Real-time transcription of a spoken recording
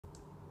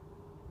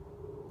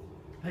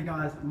Hey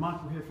guys,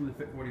 Michael here from the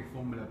Fit Body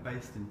Formula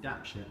based in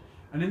Dapshire,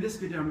 and in this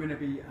video I'm going to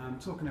be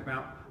talking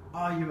about,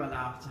 are you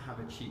allowed to have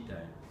a cheat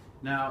day?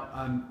 Now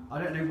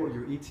I don't know what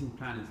your eating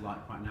plan is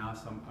like right now,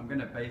 so I'm going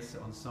to base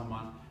it on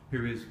someone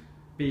who is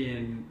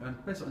being,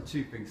 based on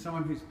two things: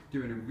 someone who's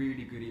doing a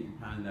really good eating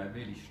plan, they're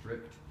really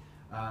strict,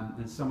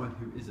 and someone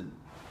who isn't.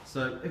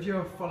 So if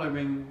you're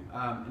following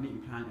an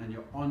eating plan and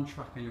you're on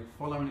track and you're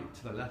following it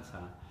to the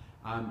letter,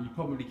 you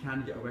probably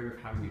can get away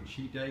with having a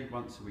cheat day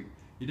once a week.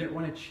 You don't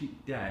want a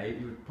cheat day,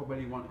 you would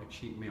probably want a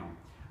cheat meal.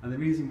 And the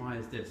reason why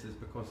is this, is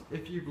because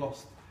if you've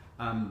lost,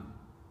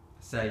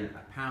 say,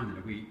 a pound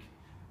in a week,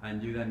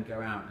 and you then go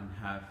out and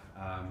have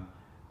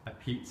a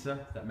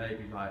pizza that may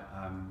be like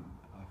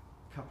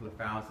a couple of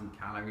thousand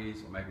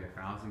calories, or maybe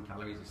 1,000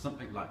 calories, or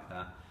something like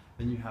that,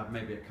 then you have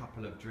maybe a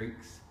couple of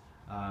drinks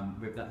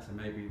with that, so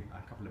maybe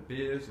a couple of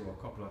beers or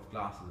a couple of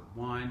glasses of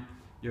wine,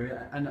 you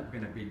end up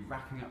going to be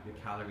racking up your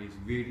calories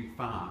really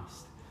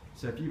fast.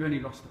 So if you've only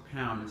lost a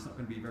pound, it's not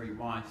going to be very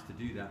wise to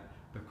do that,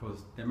 because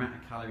the amount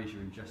of calories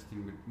you're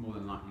ingesting would more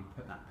than likely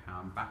put that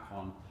pound back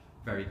on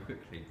very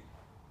quickly.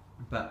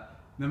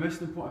 But the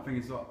most important thing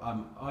is that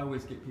I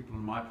always get people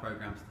on my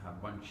programs to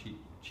have one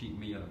cheat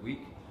meal a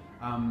week.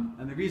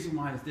 And the reason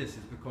why is this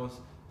is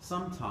because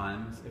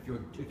sometimes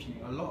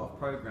a lot of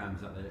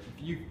programs out there, if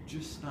you've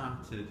just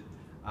started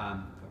a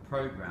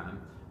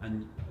program,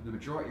 and the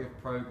majority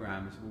of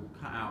programs will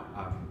cut out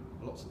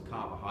lots of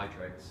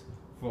carbohydrates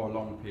for a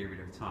long period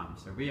of time.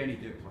 So we only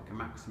do it for like a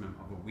maximum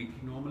of a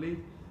week normally.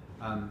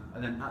 And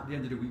then at the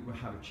end of the week we'll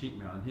have a cheat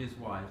meal, and here's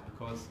why. It's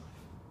because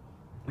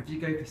if you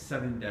go for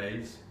 7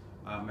 days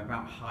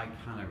without high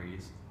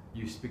calories,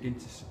 you begin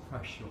to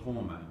suppress your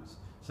hormones.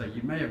 So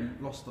you may have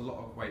lost a lot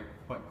of weight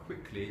quite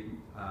quickly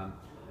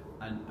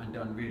and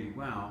done really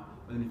well,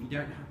 but then if you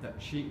don't have that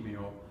cheat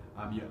meal,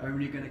 you're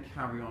only going to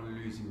carry on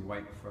losing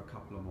weight for a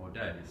couple of more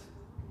days.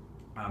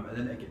 And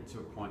then they get to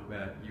a point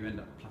where you end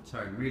up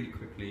plateauing really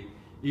quickly,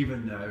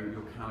 even though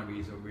your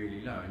calories are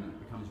really low, and it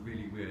becomes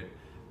really weird.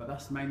 But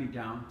that's mainly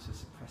down to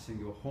suppressing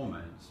your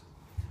hormones.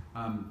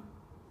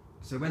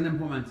 So when them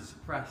hormones are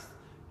suppressed,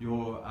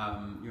 your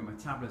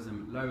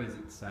metabolism lowers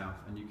itself,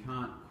 and you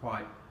can't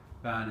quite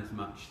burn as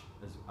much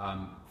as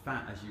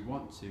fat as you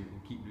want to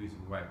and keep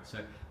losing weight.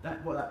 So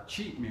what that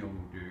cheat meal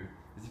will do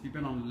is, if you've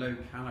been on low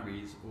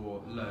calories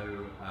or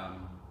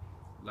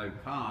low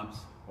carbs,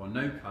 or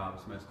no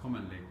carbs most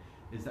commonly,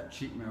 is that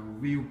cheat meal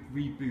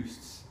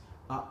reboosts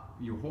up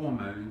your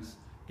hormones,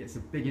 gets a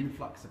big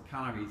influx of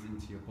calories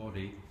into your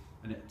body,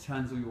 and it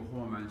turns all your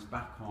hormones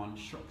back on,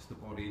 shocks the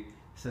body,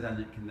 so then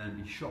it can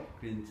then be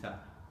shocked into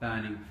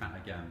burning fat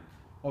again.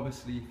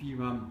 Obviously, if you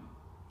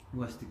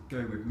was to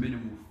go with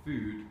minimal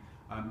food,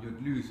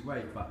 you'd lose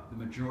weight, but the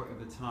majority of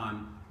the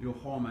time your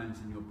hormones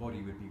in your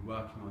body would be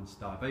working on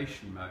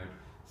starvation mode,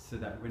 so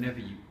that whenever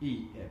you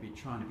eat, it'd be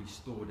trying to be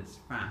stored as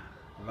fat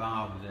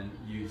rather than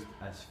used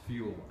as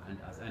fuel and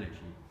as energy.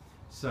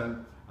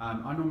 So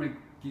I normally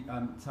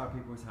tell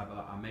people to have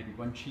maybe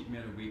one cheat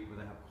meal a week where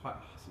they have quite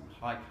some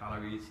high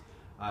calories,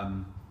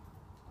 and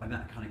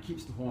that kind of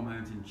keeps the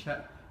hormones in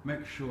check.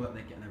 Make sure that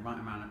they're getting the right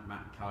amount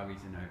of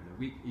calories in over the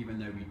week, even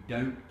though we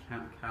don't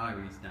count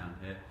calories down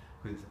here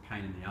because it's a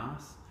pain in the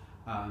ass.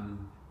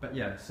 But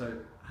yeah, so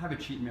have a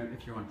cheat meal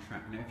if you're on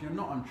track. Now, if you're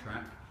not on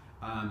track,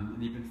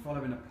 and you've been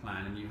following a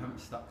plan and you haven't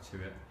stuck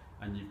to it,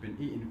 and you've been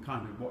eating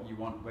kind of what you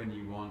want, when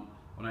you want,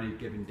 on any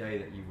given day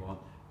that you want,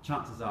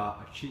 chances are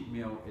a cheat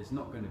meal is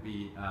not going to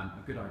be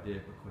a good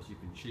idea, because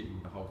you've been cheating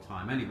the whole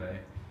time anyway,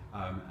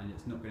 and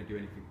it's not going to do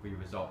anything for your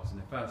results in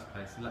the first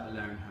place, let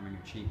alone having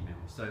a cheat meal.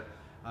 So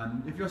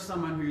if you're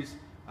someone who's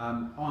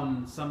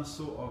on some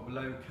sort of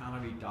low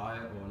calorie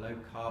diet or low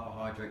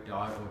carbohydrate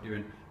diet, or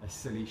doing a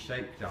silly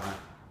shake diet,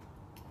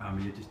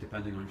 you're just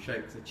depending on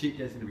shakes, a cheat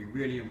day is going to be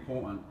really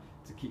important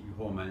to keep your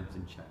hormones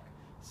in check.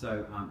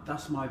 So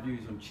that's my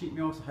views on cheat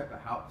meals. I hope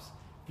that helps.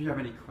 If you have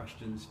any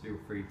questions, feel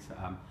free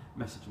to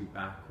message me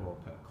back or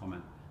put a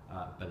comment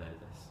below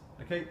this.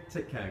 Okay,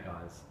 take care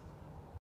guys.